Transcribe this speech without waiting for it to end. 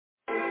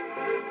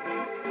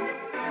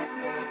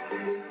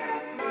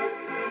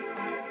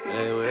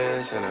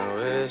wishing and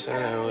wishing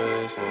and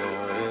wishing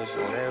and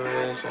wishing they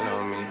wishing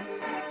on me.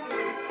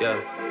 Yeah.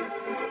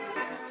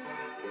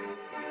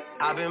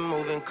 I've been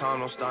moving calm,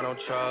 don't start no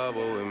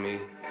trouble with me.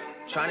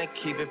 Trying to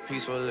keep it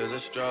peaceful is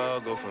a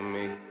struggle for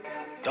me.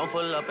 Don't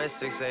pull up at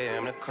 6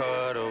 a.m. to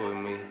cuddle with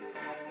me.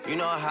 You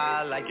know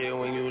how I like it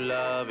when you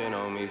loving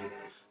on me.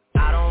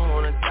 I don't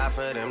wanna die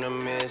for them to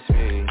miss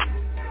me.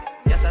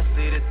 Yes, I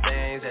see the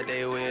things that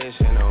they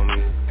wishing on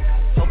me.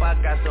 Hope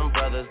I got some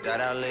brothers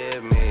that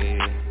outlive me.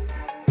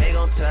 They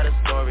gon' tell the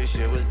story,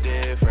 shit was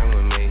different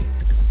with me.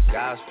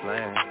 God's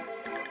plan,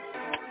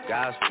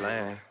 God's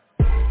plan.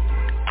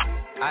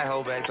 I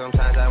hold back,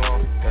 sometimes I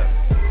won't, yeah.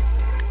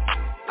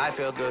 I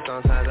feel good,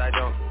 sometimes I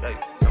don't, hey,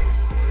 no.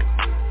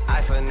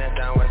 I finesse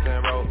down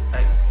Western Road,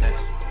 hey,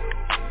 next.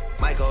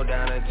 Might go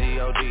down to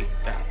G.O.D.,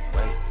 yeah,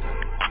 wait.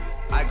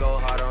 I go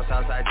hard on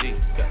Southside G,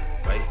 yeah,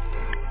 wait.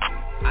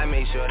 I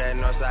make sure that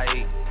Northside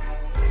E.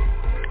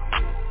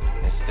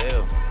 And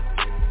still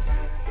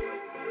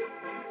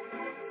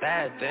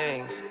bad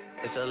things,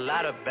 it's a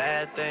lot of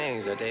bad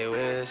things that they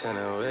wishing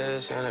and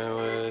wishing and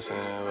wishing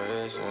and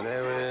wishing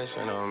they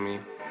wishing on me.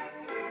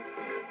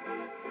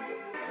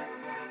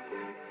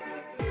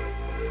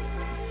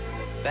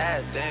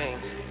 Bad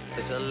things,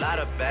 it's a lot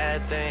of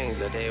bad things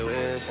that they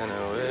wishing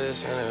and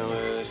wishing and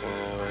wishing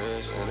and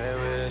wishing they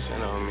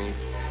wishing on me.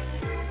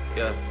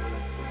 Yeah.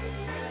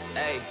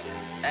 Hey,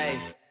 hey.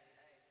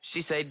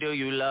 She say, do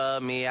you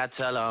love me? I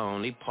tell her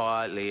only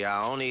partly.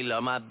 I only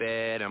love my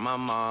bed and my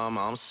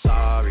mama, I'm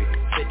sorry.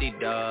 50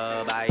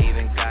 dub, I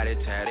even got it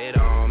tatted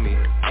on me.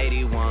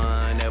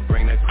 81, they'll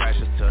bring the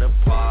crashers to the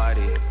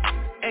party.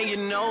 And you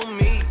know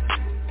me,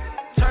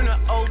 turn the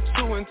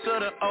 02 into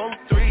the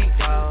 03,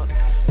 y'all.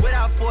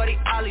 Without 40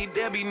 Ollie,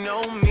 there be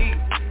no me.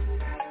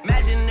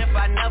 Imagine if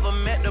I never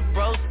met the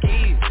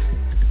broskies.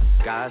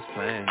 God's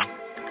plan,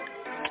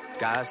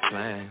 God's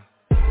plan.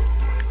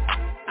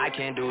 I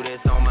can't do this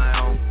on my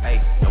own,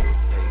 hey, nope,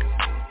 hey.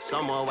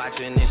 Someone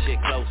watching this shit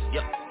close,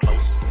 yup, close.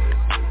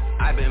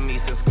 I've been me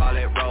since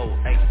Scarlet Road,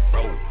 hey,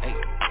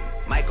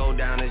 Might go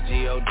down to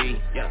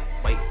G.O.D., yeah,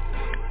 wait.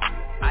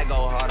 I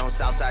go hard on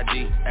Southside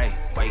G, hey,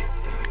 wait.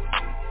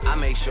 I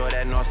make sure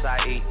that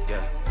Northside E,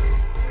 yeah.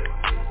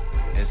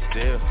 And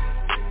still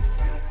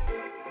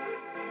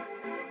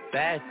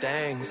bad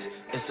things,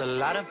 it's a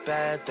lot of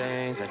bad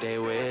things that they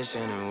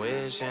wishing and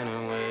wishing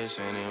and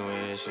wishing and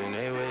wishing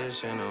they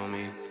wishing on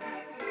me.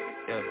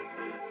 Yeah,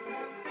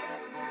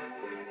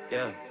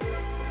 yeah.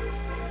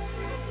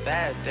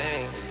 Bad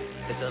things,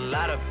 it's a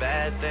lot of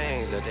bad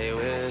things that they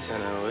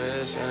wishing and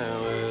wishing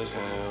and wishing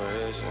and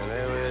wishing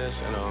they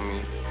wishing on me.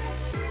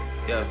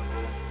 Yeah.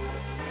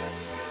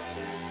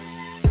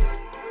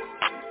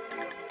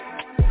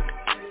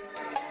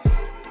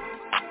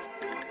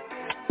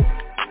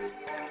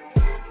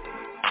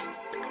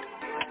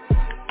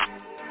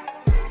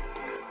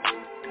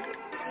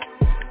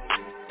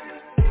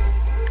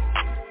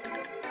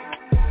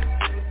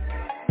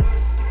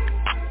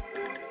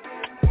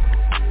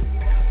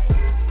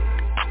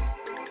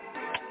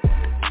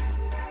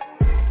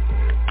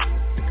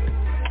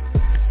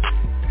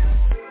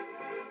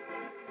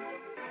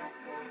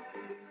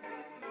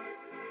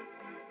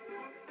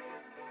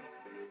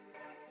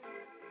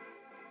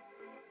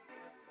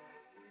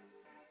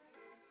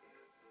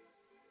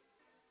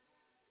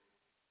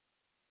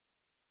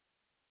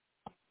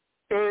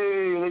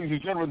 Hey, ladies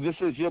and gentlemen, this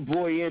is your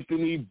boy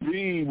Anthony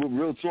B with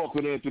Real Talk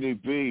with Anthony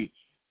B.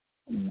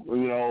 You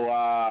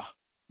know,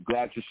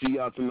 glad to see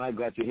y'all tonight.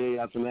 Glad to hear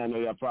y'all tonight. I know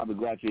y'all probably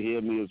glad to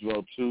hear me as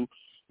well, too.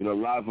 You know,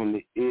 live on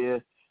the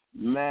air.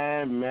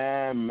 Man,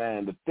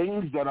 the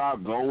things that are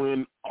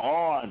going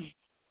on.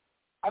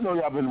 I know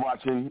y'all been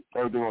watching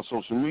everything on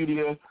social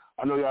media.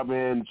 I know y'all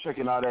been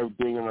checking out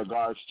everything in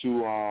regards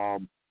to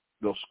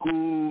the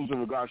schools, in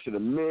regards to the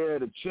mayor,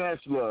 the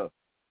chancellor,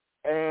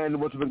 and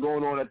what's been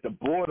going on at the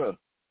border.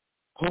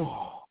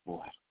 Oh,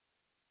 boy.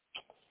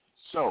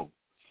 So,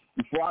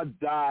 before I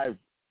dive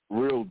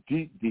real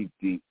deep,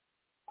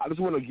 I just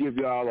want to give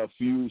y'all a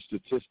few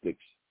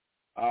statistics.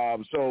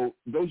 So,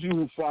 those of you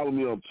who follow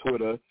me on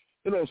Twitter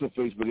and also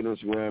Facebook and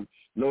Instagram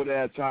know that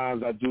at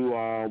times I do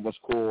what's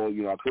called,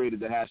 I created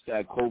the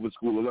hashtag COVID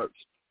School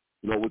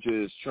Alerts, which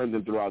is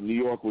trending throughout New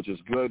York, which is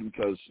good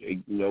because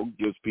it,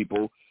 gives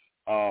people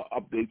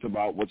updates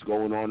about what's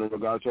going on in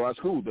regards to our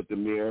school that the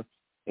mayor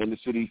and the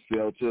city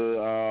failed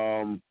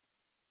to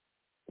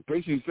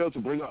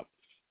bring up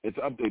and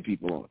to update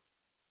people on.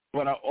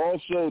 But I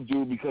also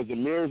do, because the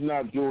mayor's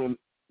not doing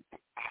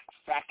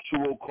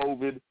factual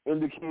COVID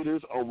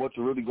indicators on what's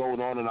really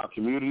going on in our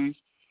communities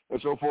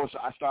and so forth, so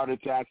I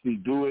started to actually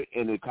do it,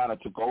 and it kind of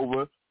took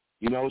over,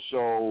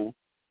 so,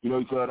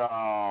 you could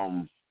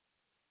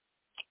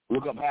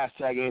look up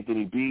hashtag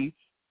Anthony B,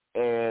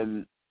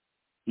 and,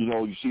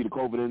 you see the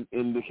COVID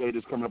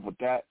indicators coming up with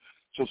that.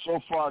 So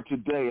far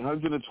today,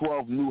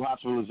 112 new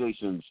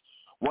hospitalizations,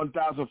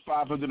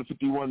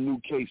 1,551 new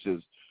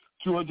cases,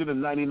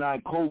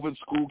 299 COVID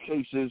school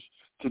cases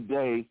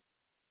today.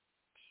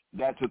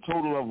 That's a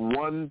total of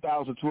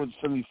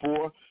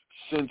 1,274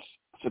 since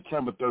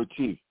September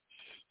 13th.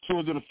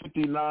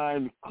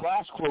 259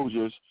 class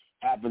closures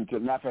happened. To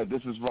matter of fact,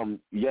 this is from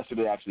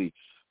yesterday actually.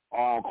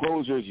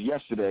 Closures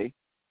yesterday.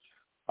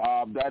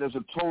 That is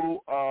a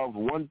total of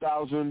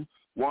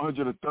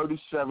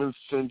 1,137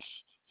 since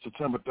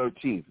September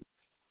 13th.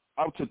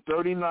 Up to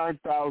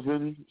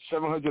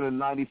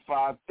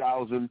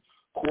 39,795,000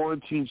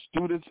 quarantined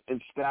students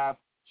and staff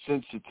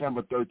since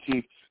September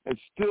 13th, and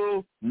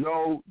still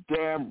no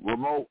damn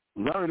remote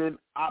learning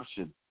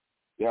option.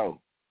 Yo,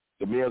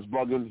 the mayor's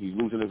bugging. He's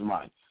losing his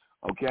mind.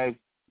 Okay?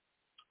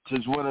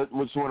 Just want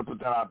to put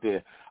that out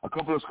there. A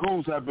couple of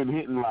schools have been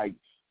hitting, like,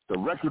 the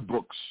record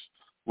books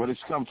when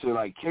it's come to,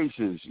 like,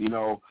 cases, you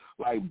know,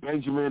 like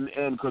Benjamin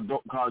and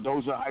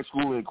Cardozo High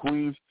School in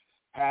Queens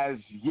has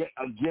yet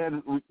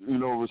again, you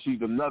know,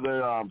 received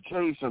another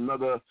case,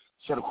 another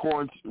set of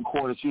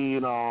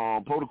quarantine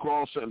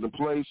protocols set into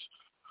place.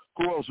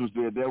 Who else was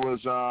there? There was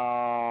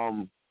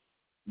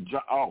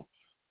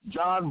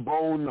John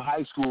Bone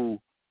High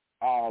School.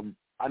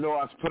 I know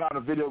I put out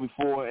a video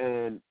before,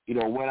 and you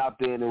know, went out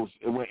there and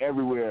it went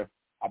everywhere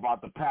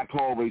about the packed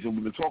hallways, and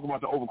we've been talking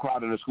about the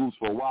overcrowding in the schools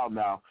for a while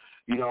now.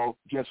 You know,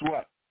 guess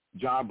what?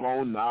 John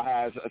Bone now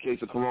has a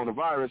case of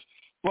coronavirus.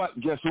 But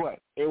guess what?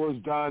 It was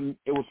found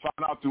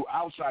out through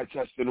outside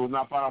testing. It was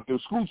not found out through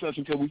school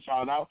testing until we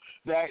found out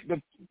that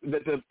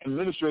the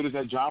administrators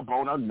at John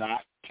Bone are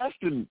not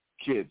testing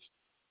kids.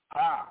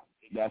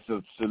 That's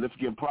a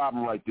significant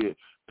problem right there.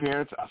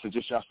 Parents, I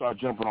suggest y'all start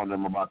jumping on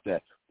them about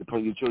that. They're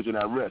putting your children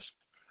at risk.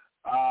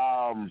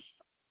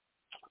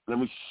 Let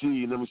me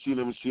see.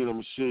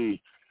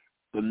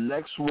 The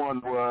next one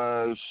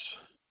was,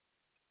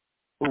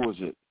 who was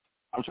it?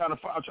 I'm trying to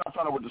find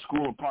out what the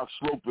school in Park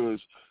Slope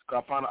is.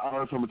 Cause I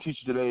heard from a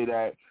teacher today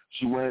that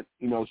she went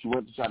to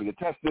try to get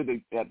tested.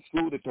 At the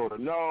school, they told her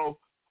no.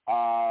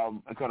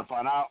 I couldn't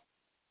find out.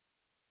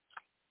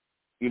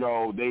 You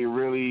know, they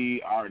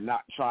really are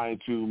not trying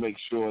to make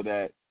sure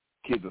that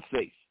kids are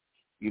safe.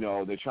 You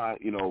know, they're trying,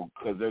 you know,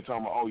 because they're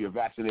talking about, oh, you're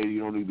vaccinated,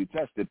 you don't need to be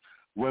tested.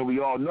 When we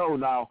all know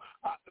now,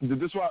 this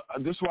is what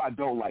I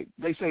don't like.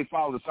 They say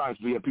follow the science,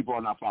 but yet people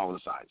are not following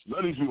the science. None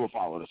of these people are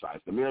following the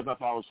science. The mayor's not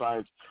following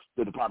science.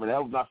 The Department of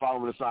Health is not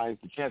following the science.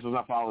 The chancellor's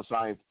not following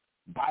science.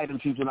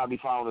 Biden seems to not be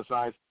following the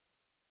science.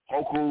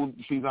 Hochul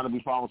seems not to be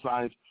following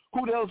science.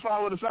 Who the hell is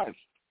following the science?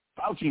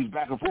 Fauci's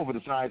back and forth with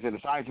the science, and the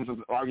scientists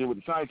are arguing with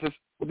the scientists.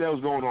 What the hell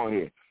is going on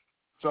here?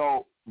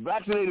 So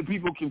vaccinated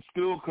people can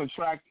still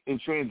contract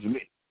and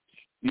transmit,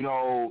 you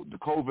know, the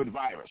COVID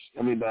virus.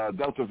 I mean, the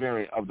Delta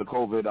variant of the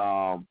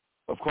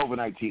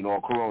COVID-19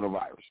 or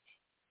coronavirus.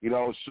 You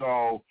know,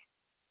 so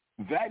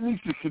that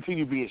needs to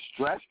continue being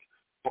stressed,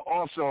 but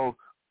also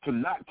to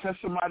not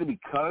test somebody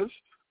because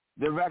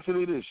they're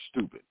vaccinated is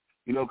stupid.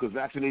 You know, because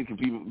vaccinated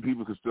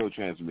people can still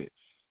transmit.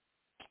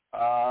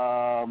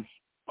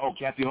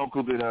 Kathy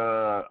Hochul did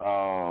a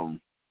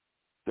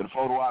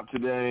photo op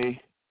today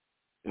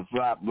in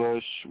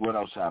Flatbush. What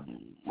else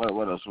happened?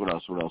 What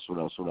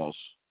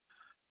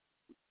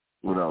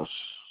else?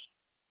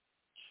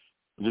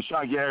 I'm just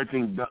trying to get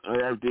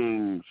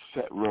everything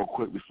set real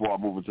quick before I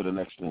move into the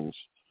next things.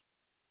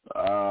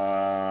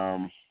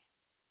 The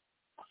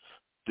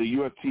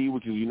UFT,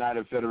 which is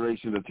United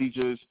Federation of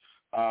Teachers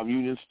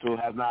Union, still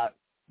has not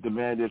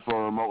demanded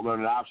for a remote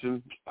learning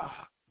option.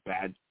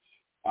 Bad.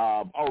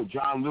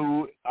 John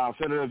Liu,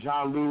 Senator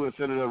John Liu and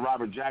Senator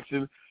Robert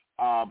Jackson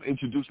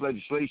introduced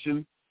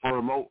legislation for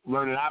remote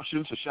learning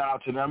options, so shout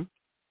out to them.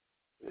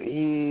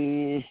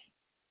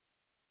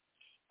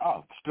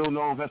 Still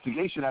no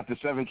investigation after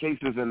 7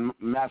 cases and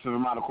massive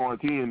amount of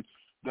quarantine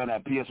done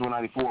at PS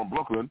 194 in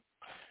Brooklyn.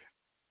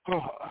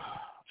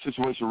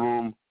 Situation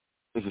room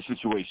is a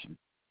situation.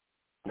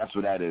 That's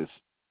what that is.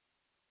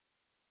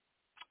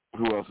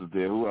 Who else is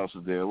there?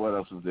 What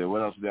else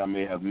I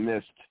may have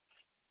missed?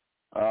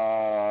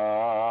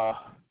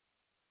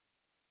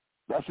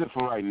 That's it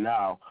for right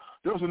now.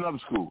 There was another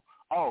school.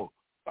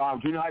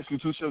 Junior high school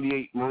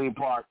 278 Marine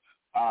Park.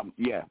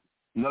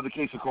 Another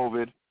case of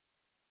COVID.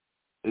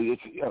 It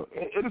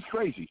is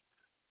crazy.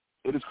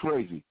 It is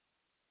crazy.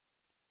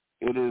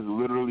 It is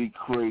literally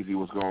crazy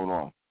what's going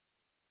on.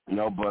 You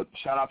know, but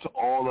shout out to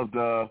all of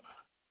the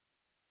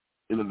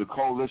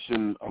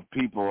coalition of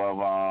people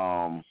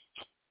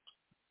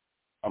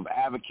of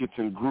advocates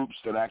and groups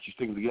that are actually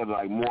sticking together,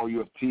 like More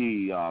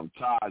UFT,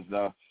 TAJ,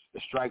 the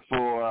Strike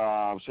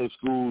for Safe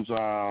Schools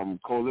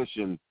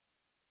Coalition.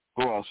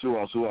 Who else?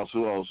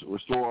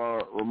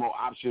 Restore Remote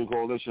Option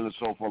Coalition and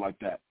so forth like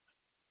that.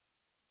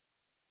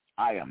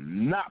 I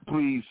am not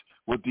pleased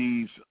with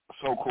these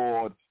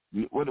so-called,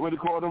 what do you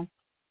call them?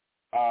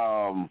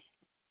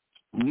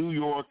 New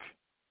York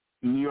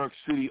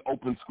City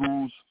Open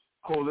Schools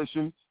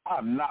Coalition.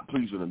 I'm not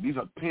pleased with them. These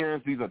are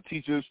parents, these are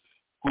teachers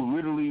who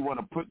literally want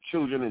to put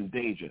children in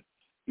danger,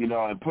 you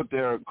know, and put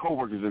their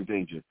coworkers in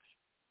danger.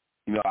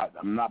 You know,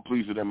 I'm not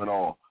pleased with them at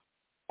all.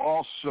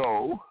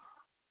 Also,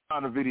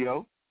 on the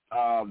video,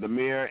 the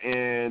mayor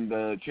and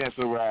the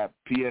chancellor were at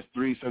PS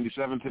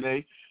 377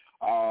 today,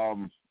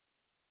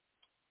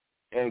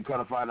 and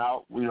kind of find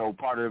out, you know,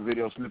 part of the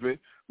video snippet,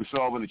 we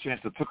saw when the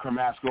chancellor took her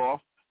mask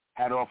off,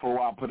 had it off for a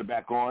while, put it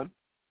back on.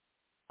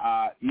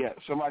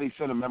 somebody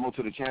sent a memo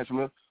to the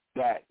chancellor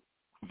that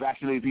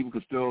vaccinated people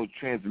could still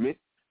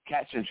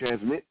catch and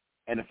transmit,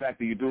 and the fact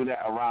that you're doing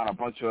that around a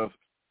bunch of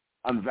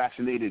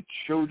unvaccinated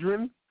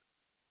children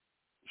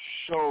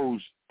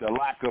shows the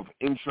lack of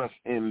interest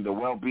in the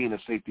well-being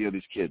and safety of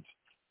these kids.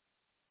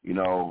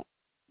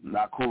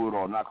 Not cool at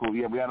all, not cool.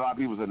 Yeah, we had a lot of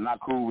people that not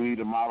cool. We need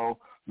to model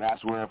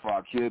mask wearing for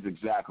our kids.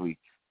 Exactly.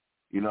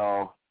 And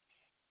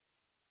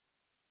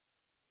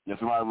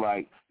somebody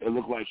like, it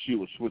looked like she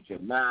was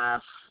switching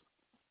masks.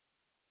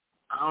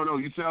 I don't know.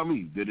 You tell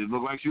me. Did it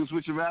look like she was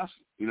switching masks?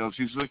 If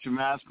she switched your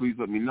mask, please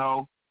let me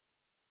know.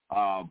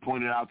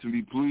 Point it out to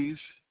me, please.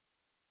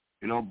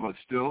 But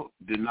still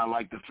did not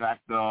like the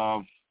fact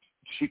of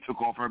she took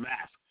off her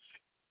mask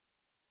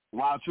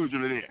while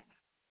children are there,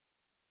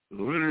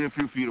 literally a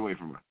few feet away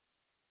from her.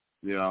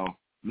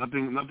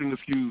 Nothing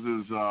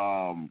excuses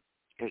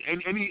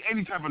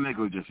any type of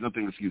negligence.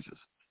 Nothing excuses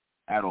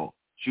at all.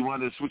 She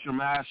wanted to switch her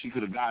mask. She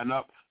could have gotten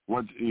up,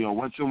 went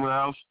somewhere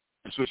else,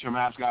 and switched her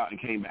mask out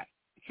and came back.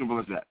 Simple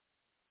as that.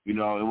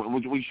 And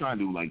what you trying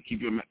to do? Like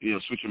keep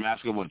switch your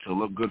mask up to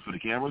look good for the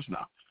cameras?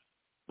 No,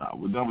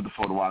 we're done with the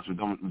photo ops. We're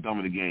done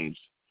with the games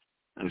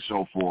and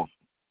so forth.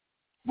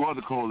 Well,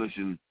 the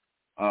coalition.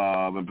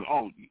 I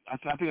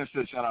think I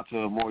said shout out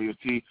to Mario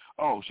T.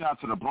 Oh, shout out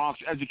to the Bronx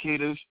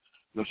educators.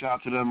 Shout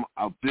out to them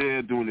out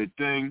there doing their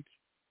thing.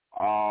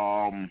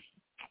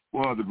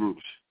 What other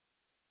groups?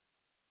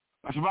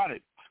 That's about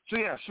it. So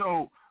yeah.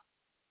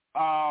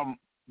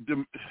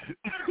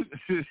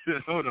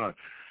 Hold on.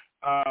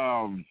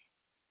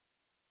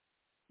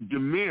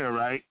 Demir,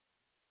 right?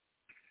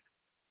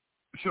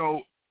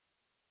 So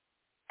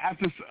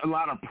after a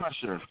lot of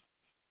pressure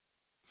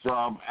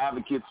from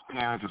advocates,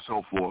 parents, and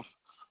so forth,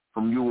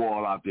 from you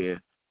all out there,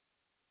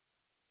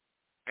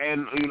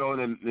 and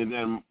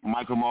then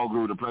Michael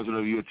Mulgrew, the president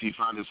of UT,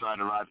 finally decided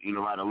to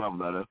write a love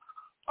letter.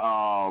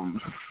 I'm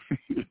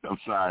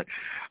sorry,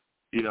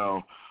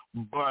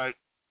 but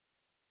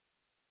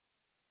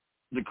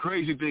the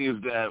crazy thing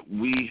is that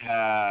we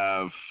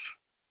have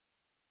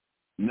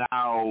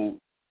now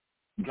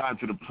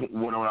gotten to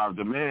one of our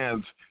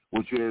demands,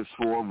 which is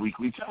for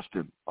weekly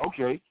testing.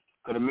 Okay,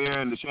 because the mayor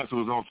and the chancellor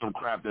was on some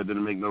crap that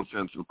didn't make no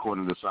sense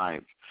according to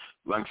science.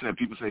 Like I said,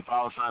 people say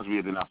follow science,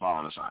 but they're not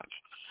following the science.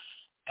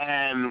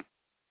 And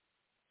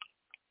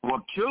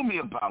what killed me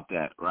about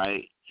that,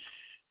 right,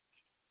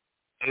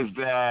 is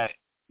that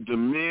the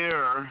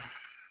mayor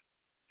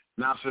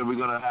now said we're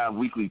going to have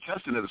weekly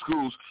testing at the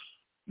schools.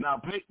 Now,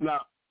 pay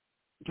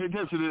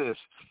attention to this.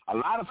 A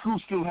lot of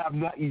schools still have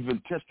not even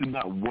tested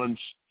not one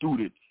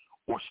student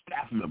or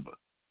staff member.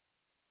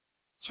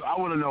 So I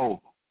want to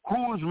know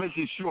who is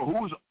making sure,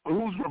 who's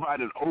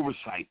providing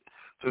oversight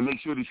to make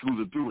sure these schools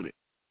are doing it.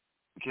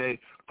 Okay?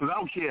 Because I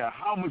don't care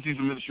how much these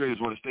administrators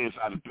want to stay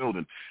inside the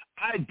building.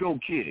 I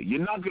don't care. You're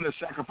not going to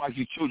sacrifice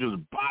these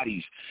children's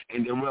bodies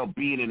and their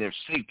well-being and their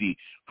safety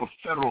for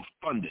federal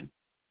funding.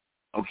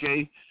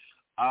 Okay?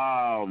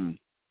 But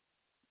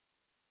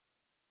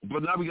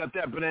now we got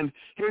that. But then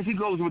here he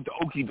goes with the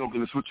okie doke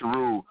and the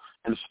switcheroo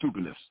and the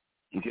stupidness.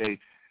 Okay?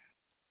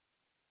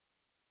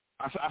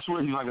 I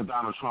swear he's like a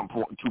Donald Trump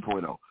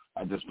 2.0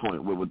 at this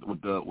point with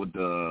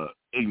the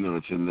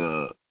ignorance and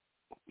the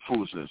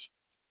foolishness.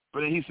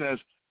 But then he says,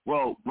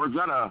 well, we're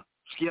going to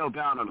scale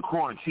down on the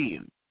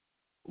quarantine.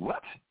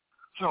 What?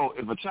 So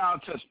if a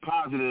child tests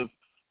positive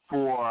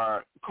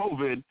for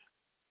COVID,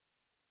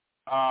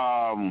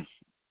 the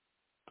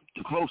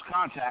close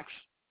contacts,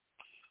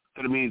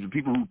 that means the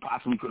people who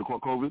possibly could have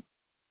caught COVID,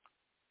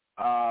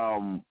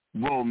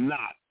 will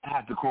not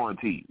have to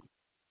quarantine.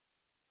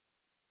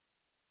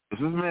 Is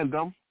this man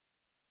dumb?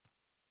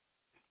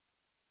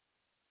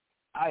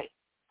 I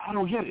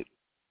don't get it.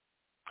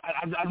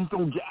 I just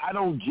don't get. I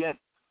don't get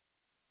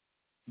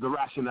the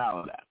rationale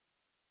of that.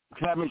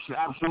 That makes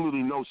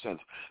absolutely no sense.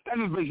 That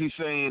is basically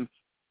saying,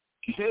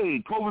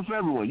 hey, COVID for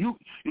everyone.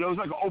 It's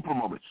like an Oprah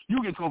moment.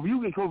 You get COVID,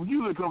 you get COVID,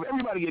 you get COVID.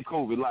 Everybody get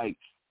COVID. Like,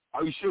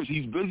 are you serious?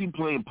 He's busy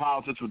playing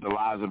politics with the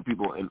lives of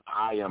people, and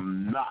I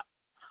am not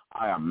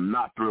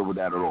thrilled with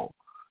that at all.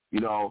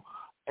 And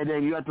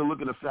then you have to look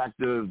at the fact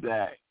of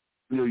that.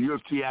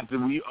 UFC after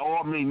we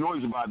all made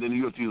noise about it, then the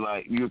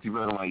UFC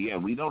president like, yeah,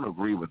 we don't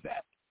agree with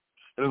that.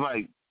 And it's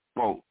like,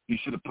 bro, you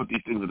should have put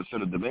these things at the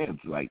set of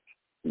demands. Like,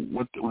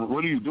 what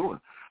are you doing?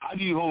 How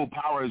do you hold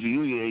power as a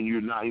union and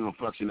you're not even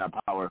flexing that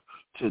power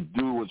to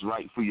do what's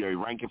right for your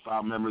rank and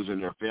file members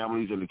and their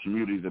families and the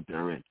communities that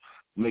they're in? It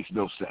makes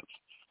no sense.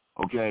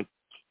 Okay?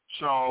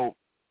 So,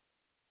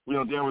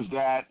 there was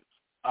that.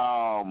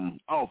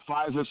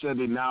 Pfizer said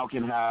they now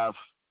can have,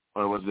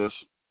 or was this?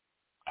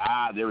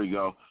 There we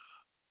go.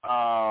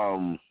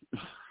 Pfizer,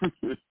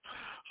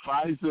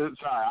 sorry,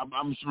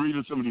 I'm just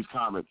reading some of these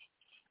comments,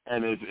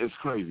 and it's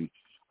crazy.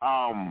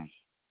 Pfizer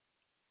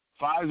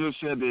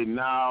said they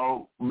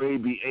now may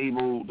be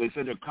able, they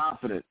said they're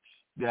confident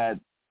that,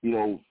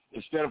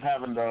 instead of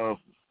having the,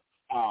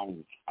 I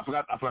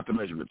forgot the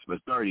measurements,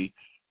 but 30,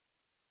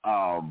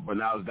 but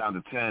now it's down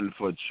to 10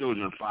 for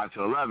children 5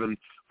 to 11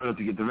 for them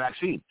to get the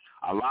vaccine.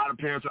 A lot of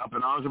parents are up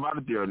in arms about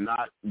it.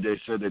 They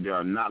said that they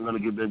are not going to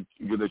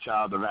give their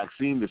child the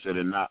vaccine. They said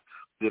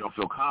they don't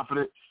feel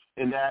confident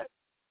in that.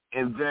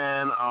 And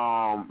then,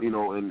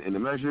 in the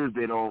measures,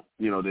 they don't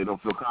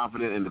feel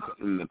confident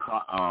in the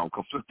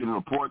conflicting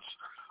reports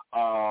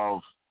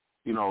of,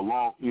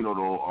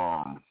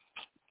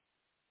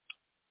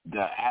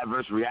 the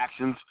adverse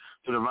reactions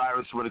to the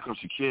virus when it comes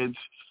to kids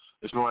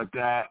and stuff like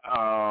that.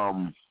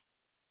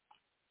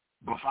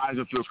 But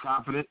Pfizer feels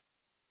confident,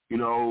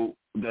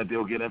 that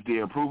they'll get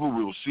FDA approval.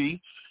 We will see,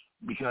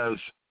 because,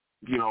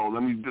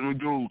 let me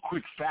do a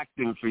quick fact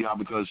thing for y'all,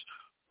 because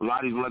a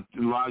lot of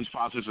these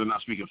politicians are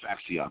not speaking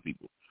facts to y'all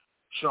people.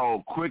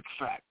 So, quick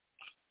fact.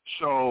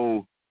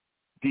 So,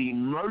 the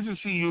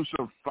emergency use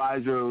of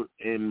Pfizer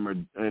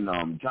and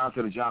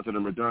Johnson & Johnson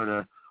and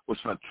Moderna was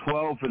for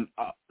 12 and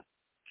up.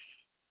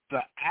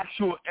 The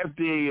actual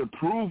FDA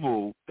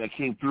approval that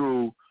came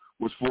through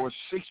was for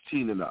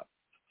 16 and up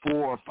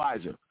for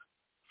Pfizer.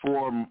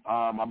 For,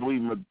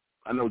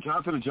 I know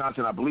Johnson &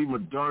 Johnson, I believe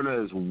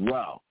Moderna as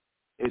well,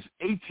 is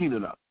 18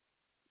 and up.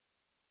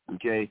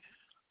 Okay?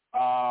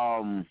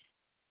 I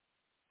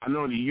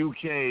know in the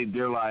UK,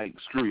 they're like,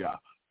 screw y'all.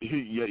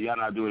 Y'all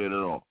not doing it at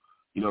all,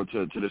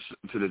 to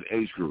this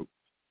age group.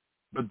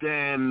 But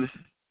then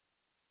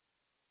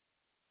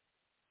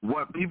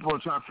what people are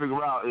trying to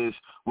figure out is,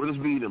 will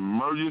this be an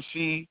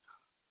emergency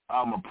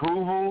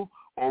approval,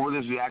 or will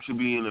this actually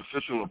be an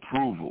official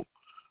approval,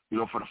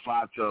 for the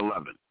 5 to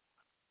 11,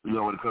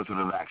 when it comes to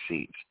the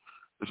vaccines,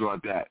 and so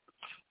like that.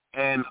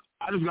 And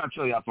I just got to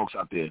tell y'all folks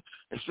out there,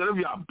 instead of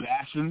y'all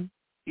bashing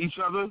each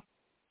other,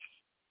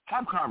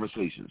 have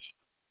conversations.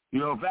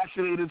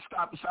 Vaccinated,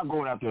 stop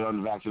going after the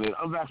unvaccinated.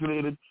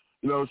 Unvaccinated,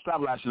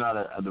 stop lashing out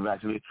at the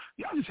vaccinated.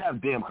 Y'all just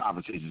have damn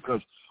conversations,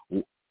 because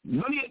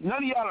none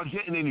of y'all are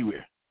getting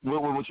anywhere with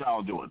what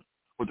y'all are doing.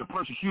 With the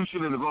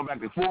persecution and the going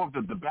back and forth,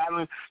 the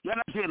battling, y'all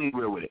not getting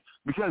anywhere with it.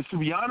 Because, to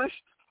be honest,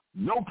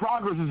 no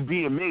progress is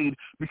being made,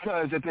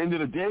 because at the end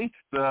of the day,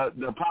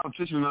 the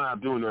politicians are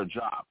not doing their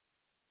job.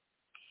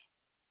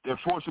 They're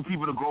forcing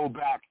people to go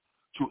back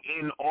to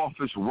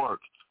in-office work,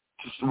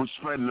 which is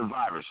spreading the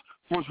virus.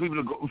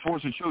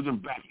 Forcing children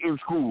back in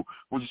school,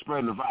 which is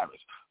spreading the virus.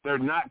 They're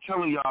not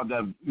telling y'all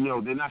that,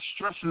 they're not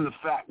stressing the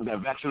fact that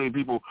vaccinated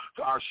people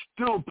are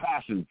still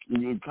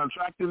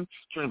contracting,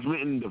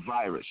 transmitting the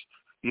virus.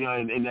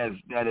 And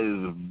that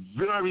is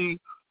very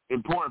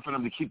important for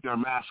them to keep their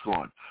mask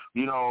on.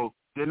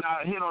 They're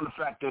not hitting on the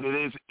fact that it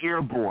is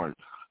airborne.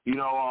 And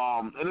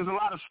there's a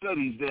lot of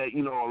studies that,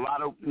 a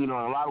lot of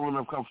women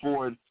have come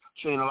forward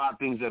saying a lot of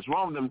things that's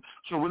wrong with them.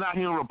 So we're not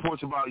hearing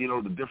reports about,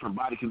 the different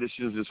body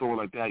conditions and so on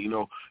like that,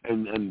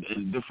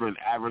 and different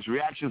adverse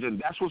reactions.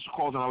 And that's what's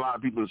causing a lot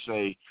of people to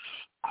say,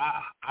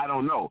 I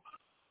don't know.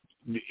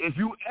 If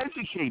you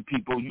educate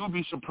people, you'll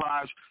be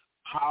surprised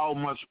how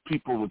much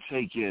people will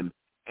take in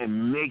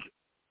and make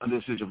a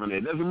decision from there.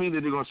 It doesn't mean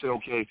that they're going to say,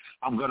 okay,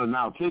 I'm going to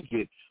now take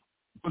it,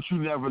 but you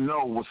never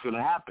know what's going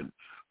to happen.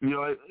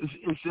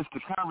 It's just the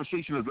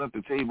conversation is left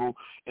the table,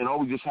 and all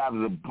we just have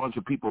is a bunch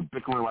of people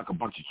bickering like a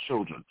bunch of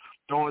children,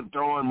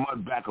 throwing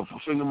mud back and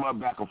forth, slinging mud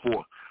back and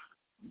forth.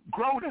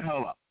 Grow the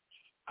hell up,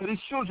 because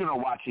these children are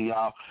watching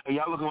y'all, and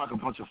y'all looking like a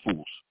bunch of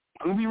fools.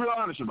 I'm going to be real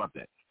honest about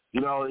that.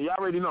 Y'all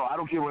already know. I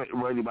don't care what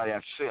anybody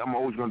has to say. I'm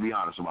always going to be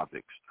honest about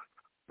things.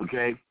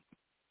 Okay?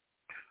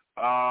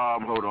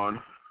 Hold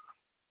on.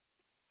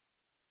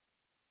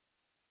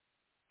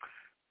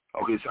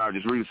 Okay, sorry,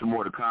 just reading some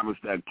more of the comments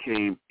that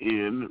came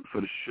in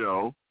for the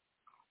show.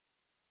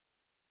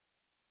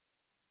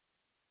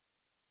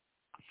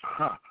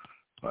 Well,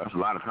 that's a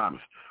lot of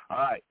comments. All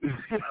right.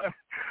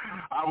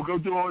 I will go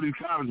through all these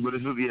comments, but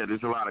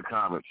there's a lot of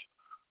comments.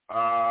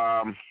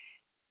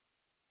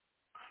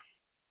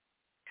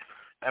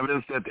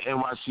 Evidence that the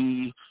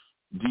NYC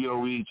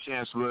DOE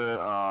chancellor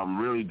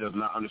really does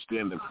not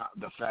understand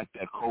the fact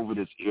that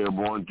COVID is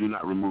airborne. Do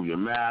not remove your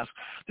mask.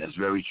 That's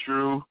very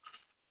true.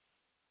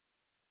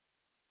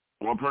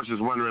 One person is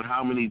wondering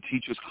how many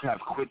teachers have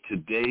quit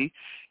today.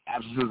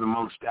 Absences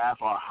among staff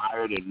are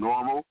higher than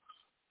normal.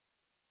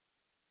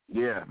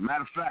 Yeah,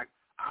 matter of fact,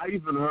 I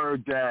even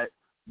heard that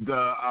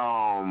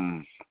the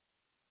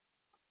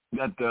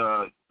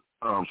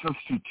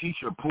substitute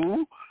teacher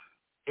pool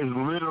is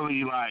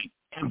literally like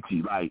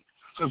empty. Like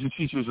substitute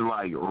teachers are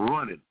like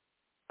running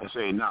and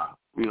saying, "Nah,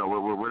 we're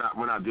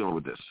not dealing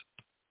with this."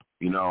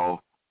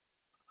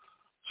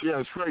 Yeah,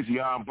 it's crazy.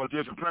 But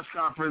there's a press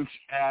conference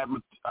at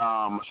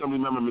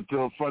Assemblymember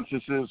Mathilde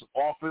Fuentes'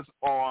 office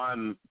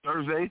on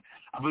Thursday,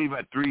 I believe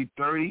at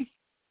 3:30.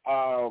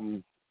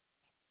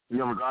 In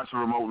regards to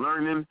remote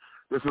learning,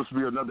 there's supposed to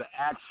be another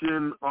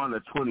action on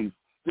the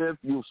 25th.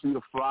 You'll see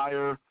the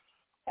flyer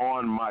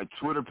on my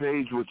Twitter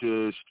page, which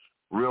is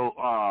real.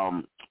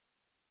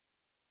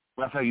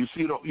 That's how you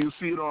see it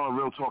on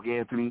Real Talk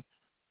Anthony.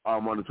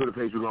 On the Twitter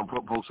page, we're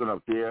gonna post it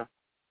up there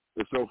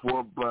and so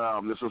forth.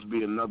 But there's supposed to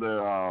be another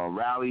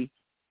rally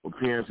with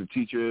parents and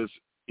teachers,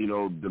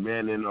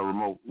 demanding a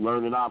remote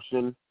learning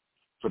option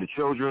for the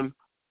children.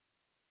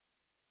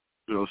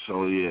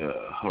 So yeah,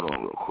 hold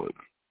on real quick.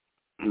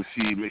 Let's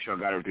see, make sure I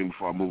got everything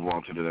before I move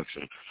on to the next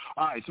thing.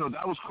 All right, so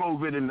that was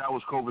COVID, and that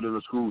was COVID in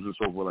the schools and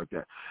so forth like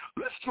that.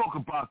 Let's talk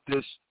about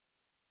this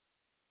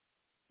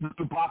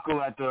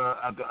debacle at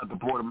the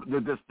border.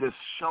 This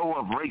show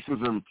of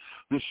racism,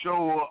 the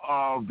show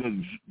of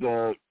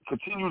the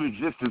continued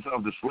existence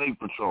of the slave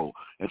patrol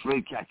and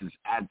slave catchers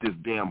at this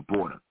damn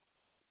border.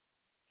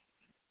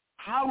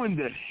 How in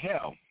the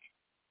hell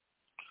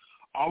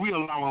are we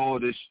allowing all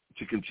this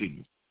to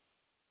continue?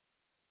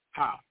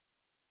 How?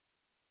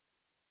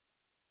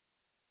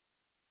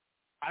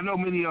 I know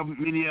many of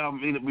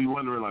them be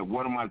wondering, like,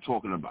 what am I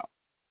talking about?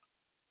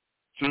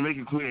 So to make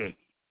it clear,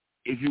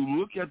 if you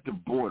look at the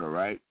border,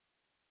 right?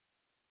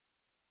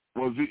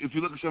 Well, if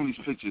you look at some of these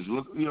pictures,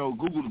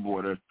 Google the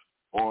border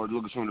or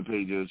look at some of the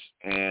pages,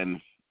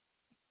 and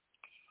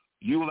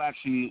you will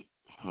actually,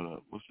 hold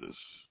up, what's this?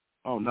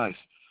 Oh, nice.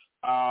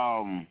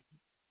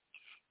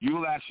 You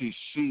will actually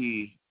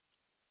see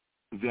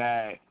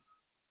that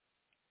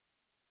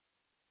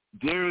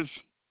there's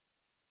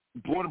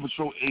Border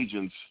Patrol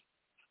agents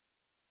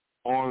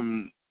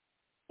on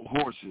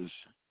horses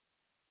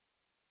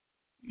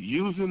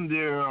using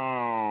their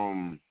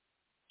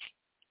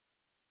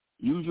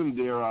using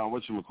their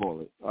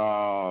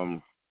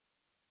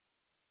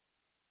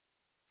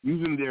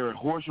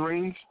horse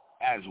reins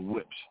as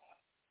whips,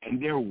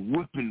 and they're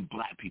whipping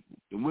black people.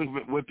 They're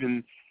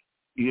whipping,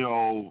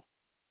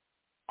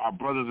 our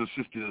brothers and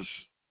sisters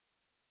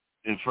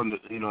in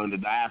the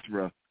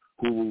diaspora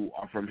who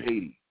are from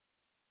Haiti.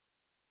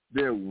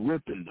 They're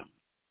whipping them.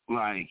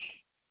 Like,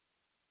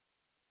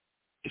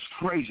 it's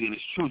crazy, and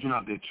there's children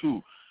out there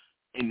too.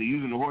 And they're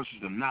using the horses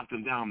to knock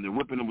them down. They're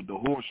whipping them with the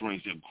horse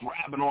reins. They're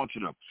grabbing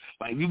onto them.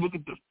 Like, if you look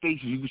at the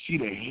faces, you can see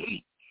the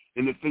hate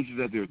in their faces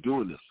that they're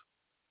doing this.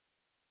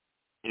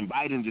 And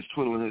Biden just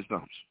twiddling his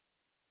thumbs.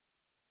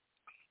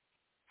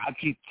 I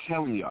keep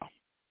telling y'all,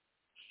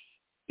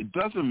 it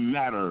doesn't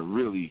matter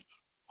really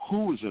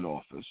who is in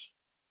office.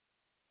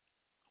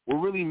 What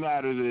really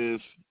matters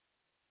is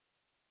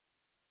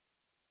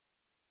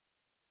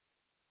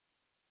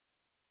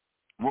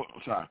what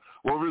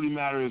really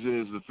matters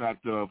is the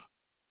fact of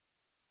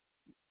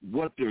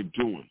what they're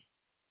doing.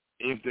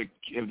 If they're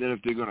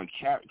going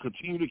to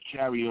continue to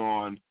carry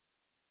on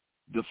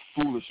the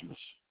foolishness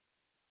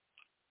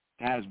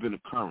that has been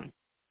occurring,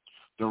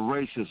 the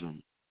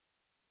racism,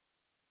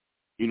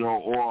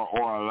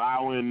 or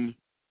allowing,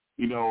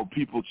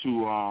 people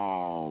to,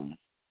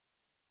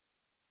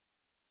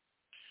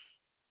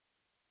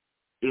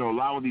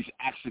 allowing these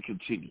acts to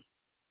continue.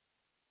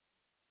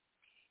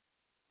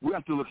 We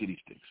have to look at these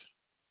things.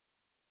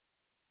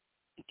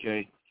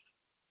 Okay?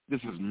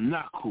 This is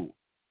not cool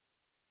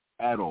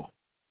at all.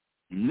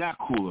 Not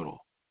cool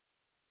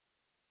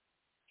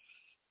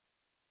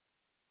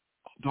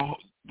at all.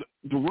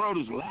 The world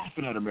is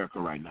laughing at America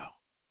right now.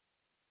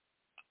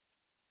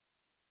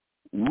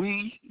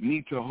 We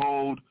need to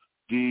hold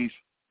these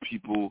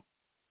people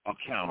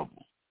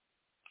accountable.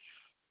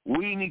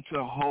 We need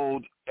to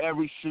hold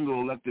every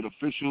single elected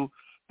official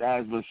that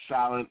has been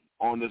silent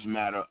on this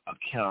matter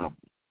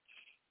accountable.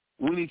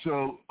 We need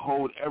to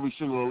hold every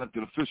single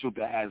elected official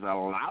that has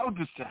allowed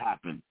this to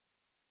happen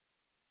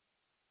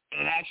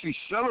and actually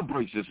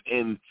celebrates this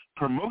and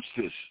promotes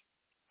this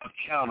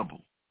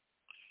accountable.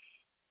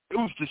 It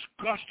was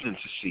disgusting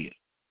to see it.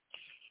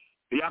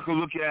 Y'all can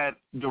look at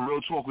the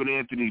Real Talk with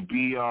Anthony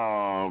B.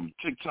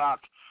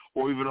 TikTok,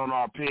 or even on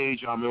our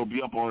page. It'll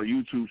be up on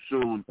YouTube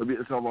soon. It'll be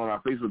up on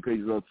our Facebook page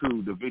as well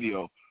too. The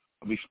video.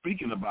 I'll be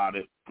speaking about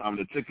it.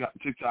 The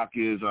TikTok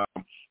is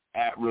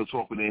at Real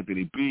Talk with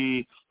Anthony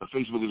B. The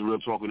Facebook is Real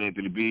Talk with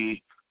Anthony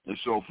B. and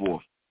so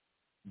forth.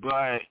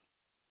 But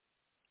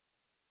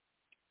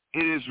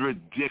it is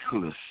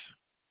ridiculous.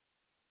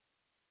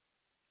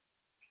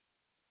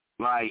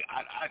 Like,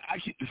 I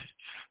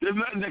there's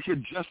nothing that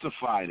could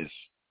justify this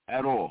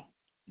at all.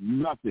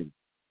 Nothing.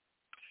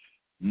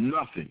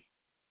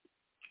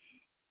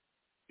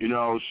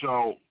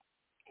 So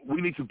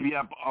we need to be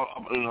up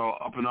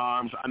in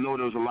arms. I know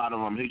there's a lot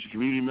of Haitian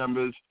community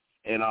members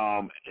and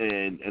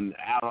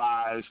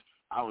allies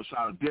out in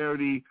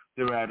solidarity.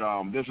 They're at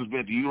this was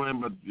at the UN,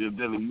 but then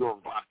the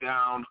UN locked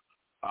down.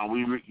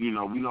 We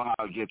know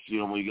how it gets.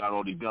 When you got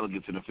all these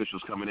delegates and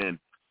officials coming in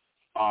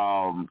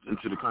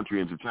into the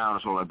country, into town,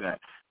 and so like that.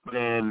 But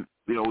then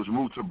it was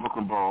moved to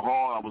Brooklyn Borough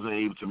Hall. I wasn't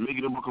able to make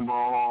it to Brooklyn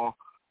Borough Hall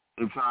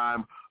in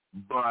time,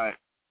 but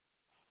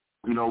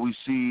we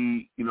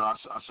see. I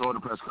saw the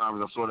press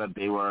conference. I saw that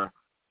they were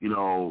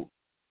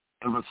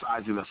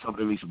emphasizing that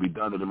something needs to be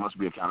done, that there must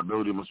be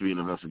accountability, there must be an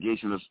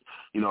investigation.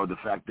 The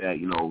fact that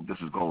this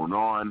is going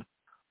on,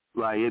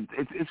 like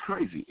it's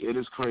crazy. It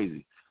is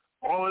crazy.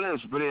 All of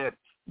this, but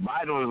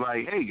Biden was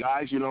like, hey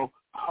guys,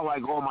 I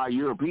like all my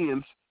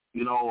Europeans,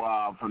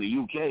 from the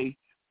UK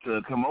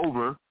to come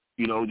over,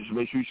 just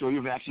make sure you show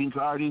your vaccine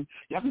card and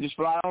y'all can just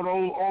fly out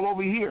all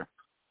over here.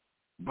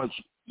 But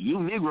you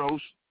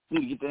Negroes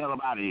need to get the hell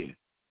up out of here.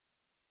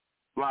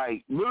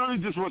 Like, literally,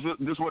 this what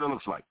it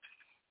looks like.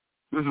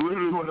 This is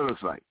literally what it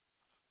looks like.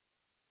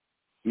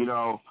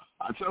 I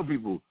tell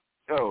people,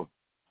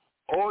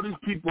 all these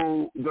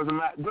people,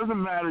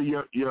 doesn't matter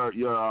your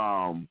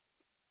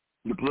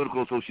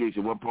political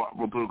association, what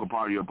political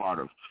party you're a part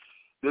of.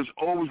 There's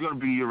always going to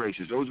be your racist.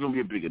 There's always going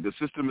to be a bigot. The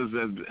system has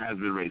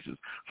been racist.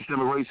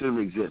 Systemic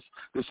racism exists.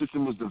 The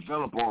system was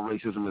developed on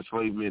racism,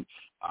 enslavement,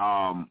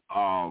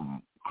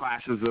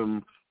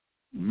 classism,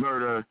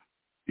 murder,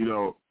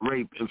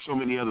 rape, and so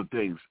many other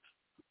things.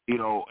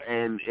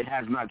 And it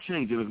has not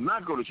changed, and it's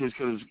not going to change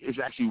because it's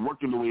actually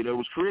working the way that it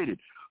was created.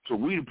 So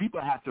we, the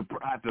people, have to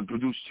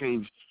produce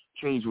change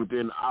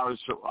within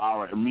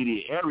our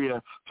immediate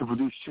area to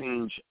produce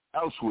change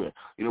elsewhere.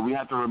 We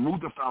have to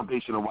remove the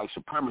foundation of white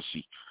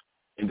supremacy,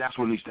 and that's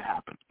what needs to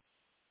happen.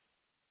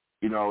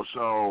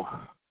 So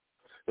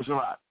it's a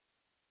lot.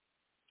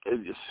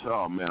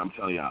 Oh man, I'm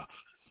telling y'all,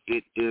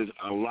 it is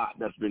a lot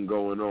that's been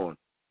going on.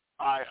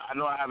 I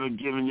know I haven't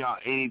given y'all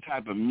any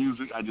type of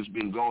music. I just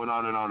been going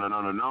on and on and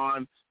on and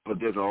on. But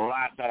there's a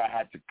lot that I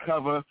had to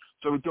cover.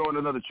 So we're throwing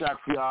another track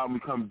for y'all. When we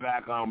come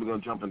back, we're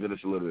going to jump into this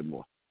a little bit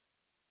more.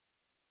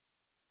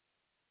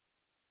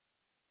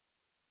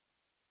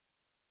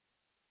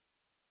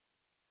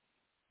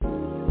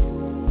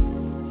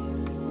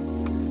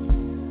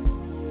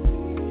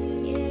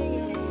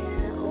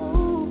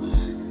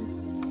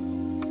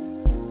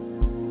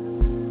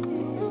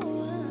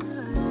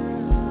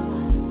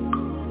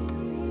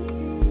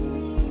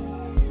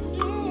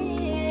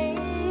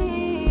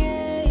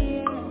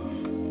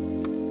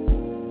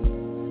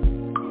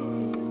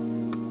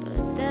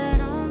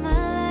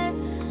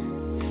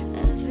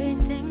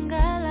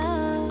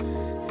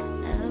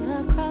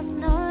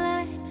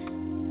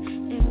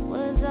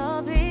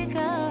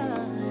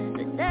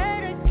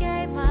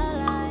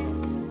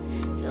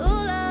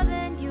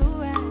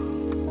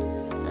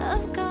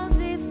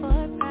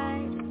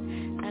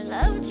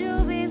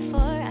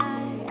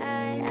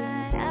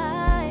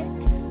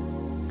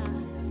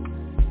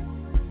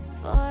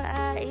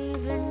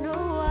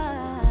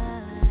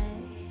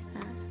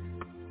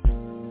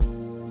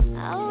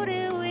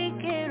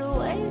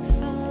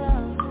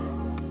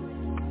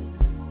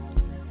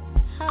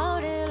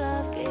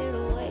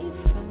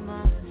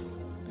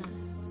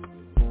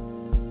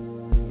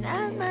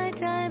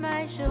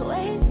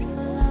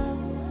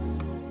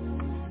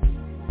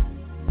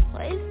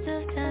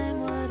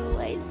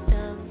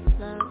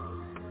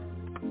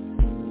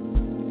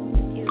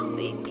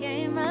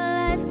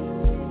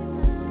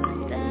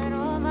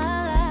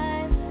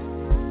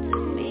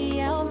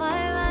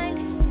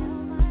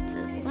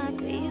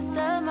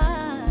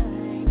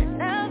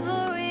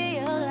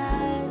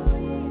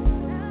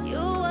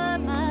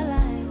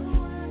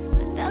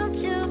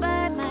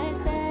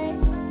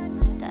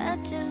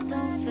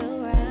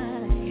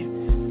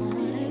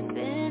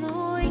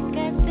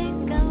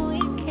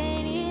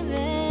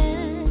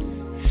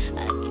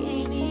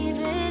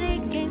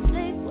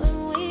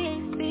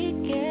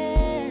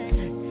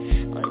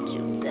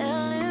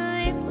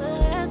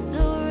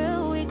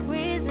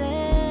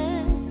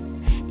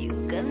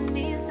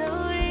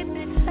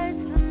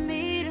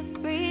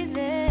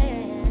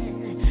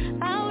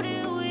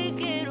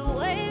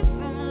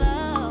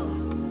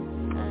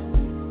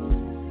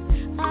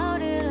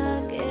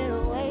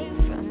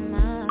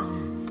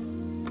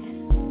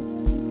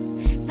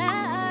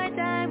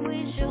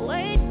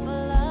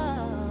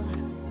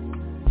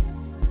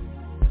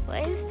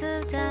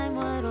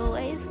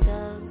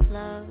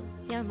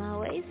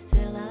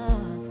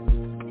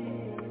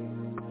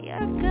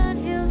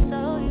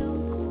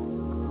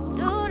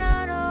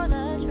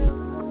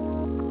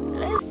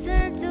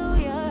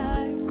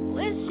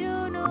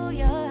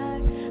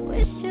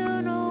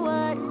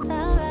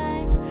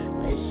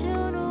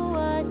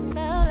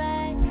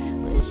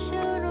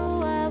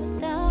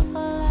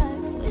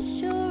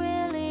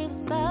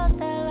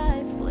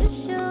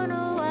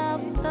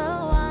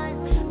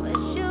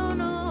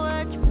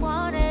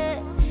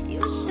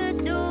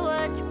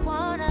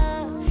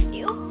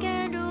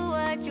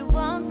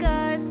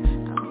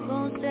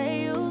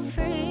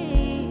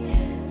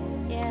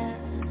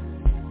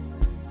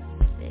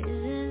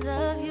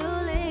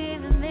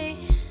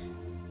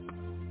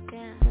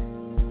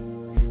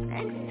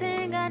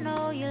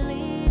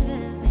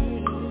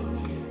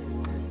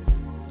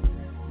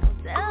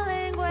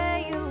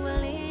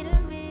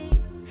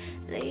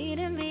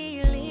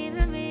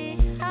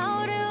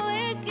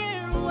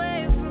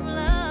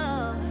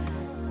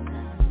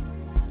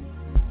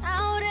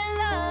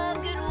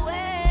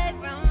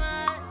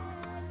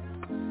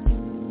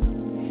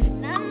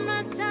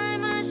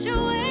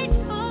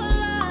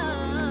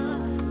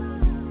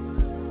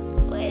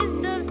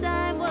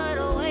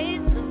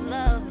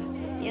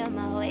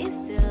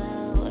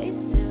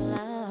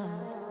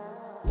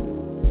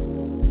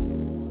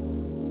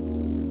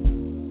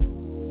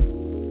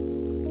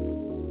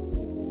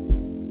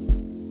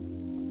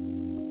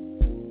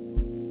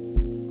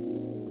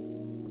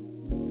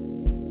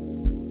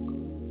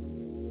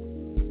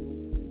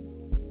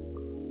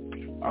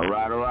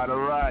 All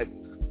right.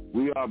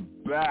 We are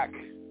back.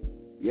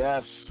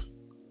 Yes.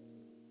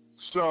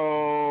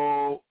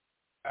 So,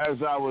 as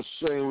I was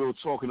saying, we were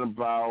talking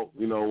about,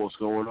 what's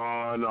going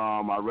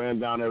on. I ran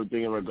down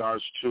everything in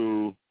regards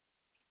to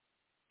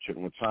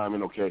checking the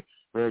timing, okay.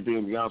 For everything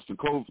in regards to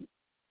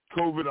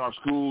COVID, our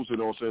schools,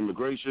 and also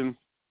immigration.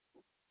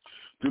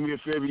 Do me a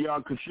favor,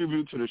 y'all,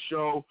 contribute to the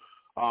show.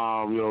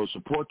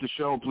 Support the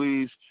show,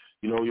 please.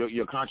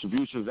 Your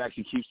contributions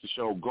actually keeps the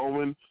show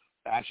going.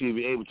 Actually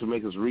be able to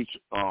make us reach,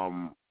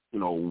 more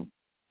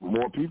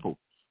people.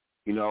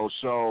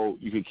 So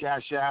you can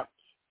Cash App,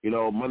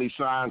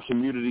 #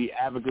 community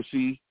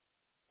advocacy,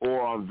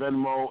 or on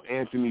Venmo,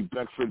 Anthony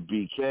Beckford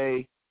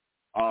BK,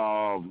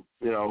 or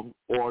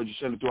just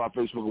send it through our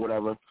Facebook or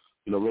whatever.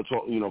 Real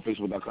Talk,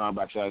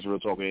 Facebook.com/Real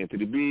Talk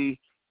Anthony B.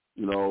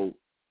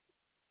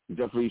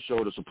 Definitely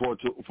show the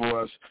support for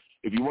us.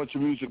 If you want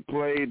your music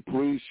played,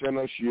 please send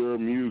us your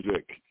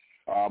music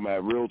at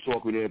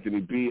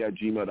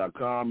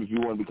realtalkwithanthonyb@gmail.com. If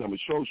you want to become a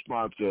show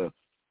sponsor,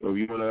 or if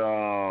you want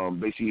to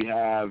basically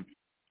have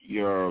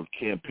your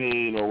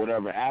campaign or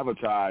whatever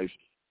advertised,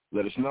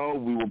 let us know.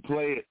 We will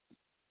play it.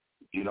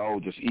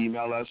 Just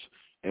email us,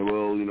 and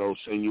we'll,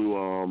 send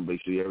you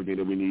basically everything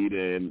that we need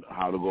and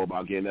how to go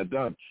about getting that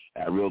done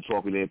at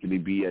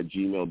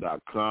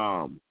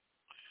realtalkwithanthonyb@gmail.com.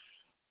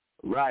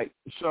 Right.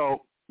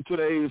 So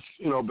today is,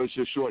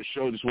 basically a short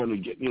show. Just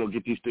wanted to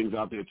get these things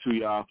out there to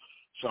y'all.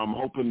 So I'm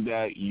hoping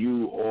that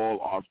you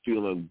all are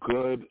feeling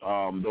good.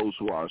 Those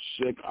who are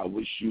sick, I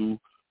wish you,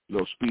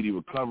 speedy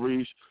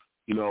recoveries.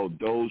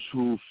 Those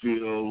who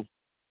feel,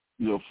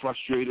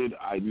 frustrated,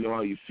 I know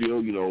how you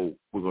feel. We're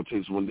going to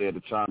take this one day at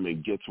a time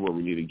and get to where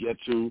we need to get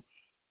to.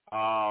 So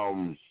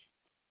I'm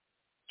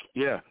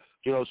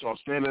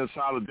standing in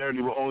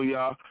solidarity with all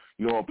y'all.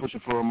 I'm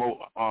pushing for a remote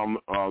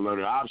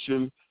learning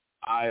option.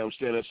 I am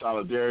standing in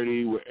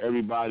solidarity with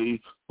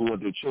everybody who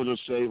want their children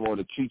safe, or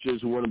the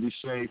teachers who want to be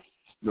safe,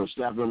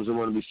 staff members who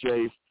want to be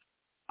safe.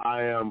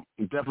 I am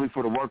definitely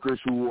for the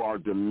workers who are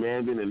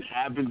demanding and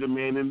have been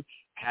demanding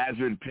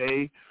hazard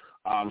pay.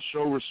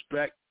 Show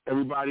respect,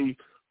 everybody,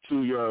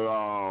 to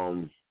your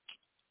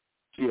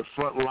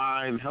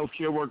frontline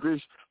healthcare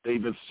workers.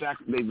 They've been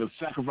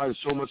sacrificing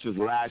so much since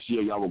last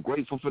year. Y'all were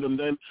grateful for them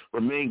then.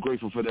 Remain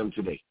grateful for them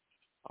today.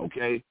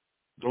 Okay?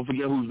 Don't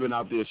forget who's been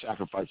out there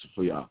sacrificing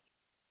for y'all.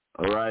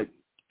 All right?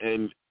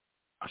 And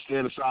I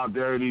stand in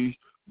solidarity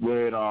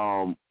with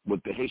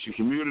the Haitian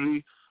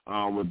community,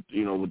 with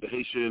the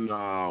Haitian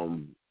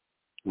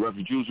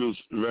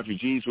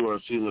refugees who are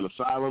seeking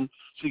asylum,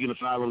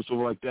 stuff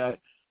like that.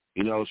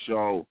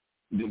 So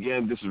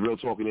again, this is Real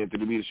Talk with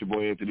Anthony B. It's your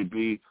boy Anthony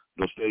B.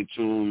 Stay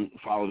tuned,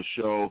 follow the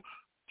show,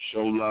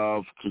 show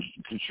love,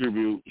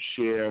 contribute,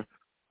 share,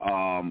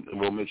 and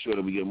we'll make sure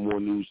that we get more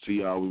news to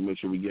y'all. We'll make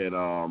sure we get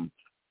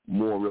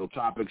more real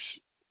topics,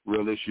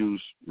 real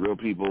issues, real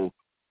people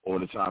all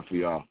the time for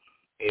y'all.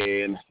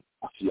 And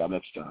I'll see y'all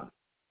next time.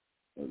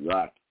 All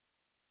right.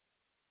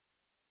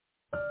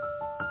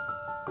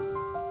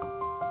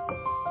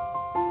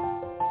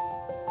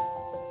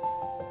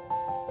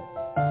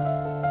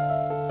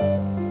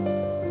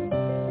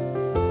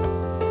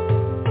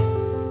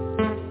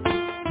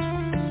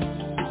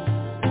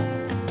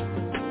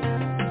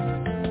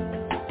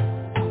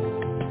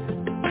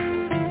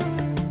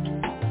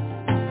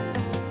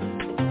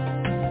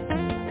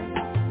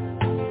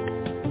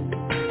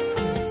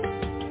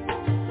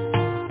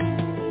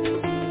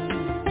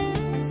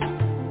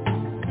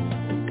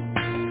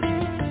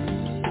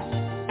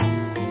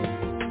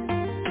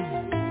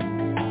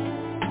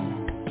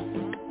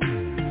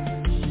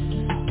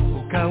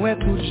 Ouais,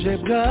 tout j'ai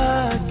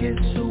braqué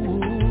sous.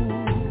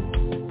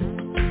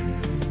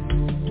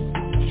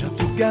 Je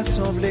tout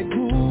garçon v'lait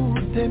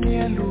goûter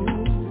miel loup.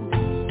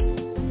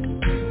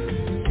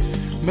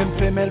 Même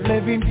femelle v'lait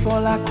vin font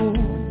la cour.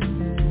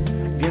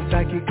 Bien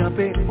ça qui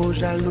campé au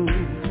jaloux.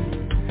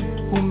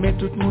 Ou met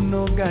tout le monde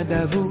au garde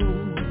à vous.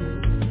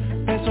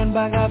 Personne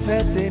baga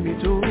fait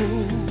demi-tour.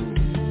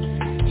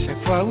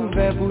 Chaque fois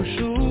ouvert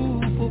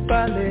bouchou pour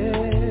parler.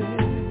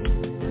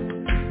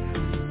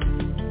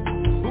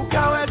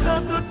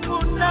 Tout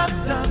le monde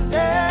attendait.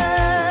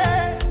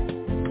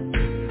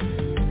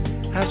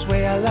 À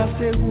souhait à la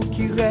c'est vous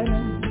qui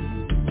règne.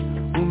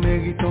 Vous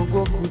méritez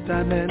beaucoup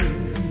t'amène.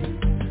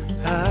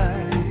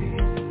 Aïe,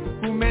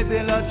 vous mettez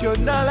l'autre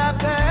dans la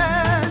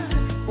peine.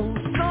 Ou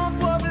sans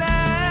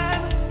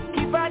problème,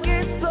 qui va de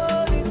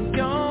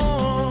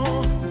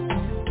solution.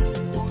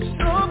 Ou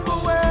sans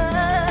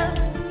poème,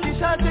 qui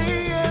chante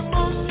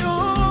émotion.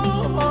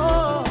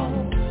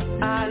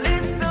 Allez,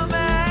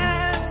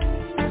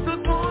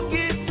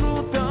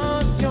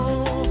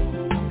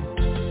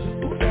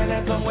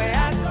 somewhere I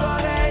saw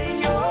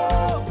yo,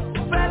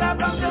 fella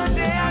from the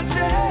day I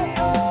say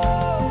yo.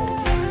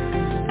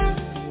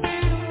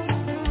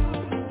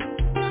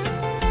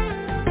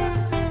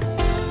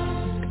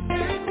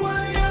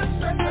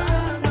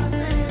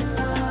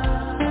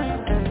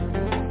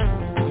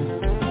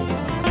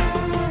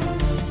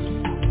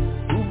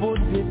 Tout beau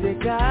c'était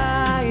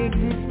qu'à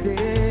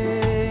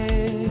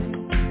exister.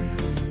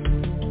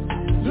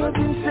 Yo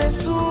dis c'est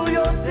sous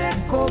yo c'est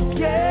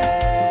copié.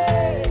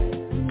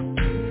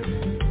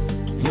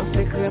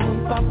 Secret mon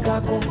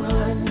papa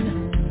comprendre.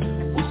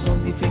 Où sont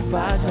dit fait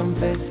pas j'en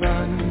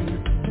personne.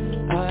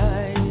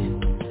 Aïe,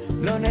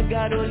 l'on est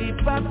gado li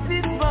pas si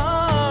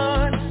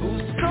bon.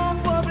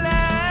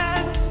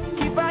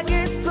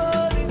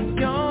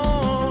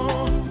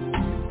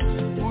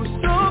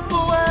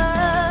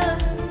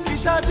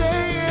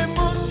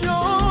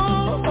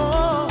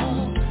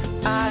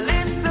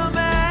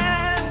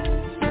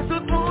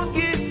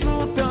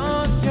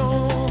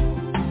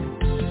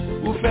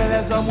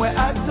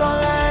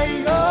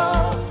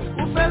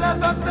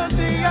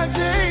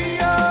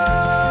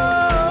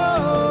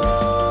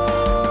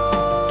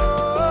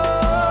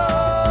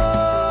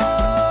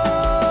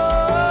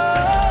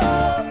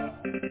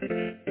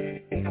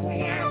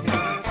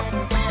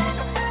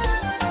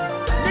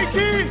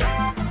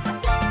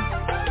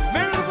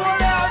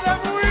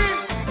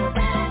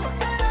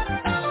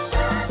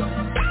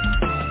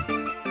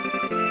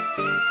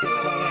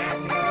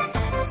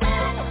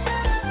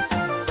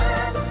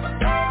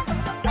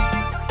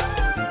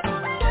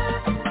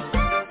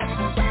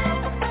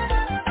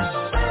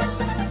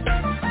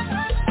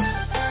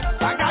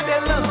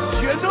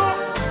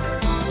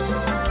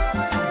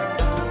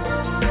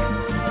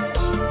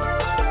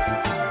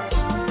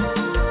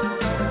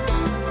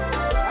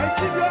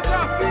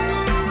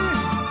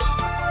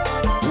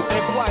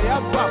 a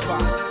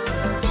papa.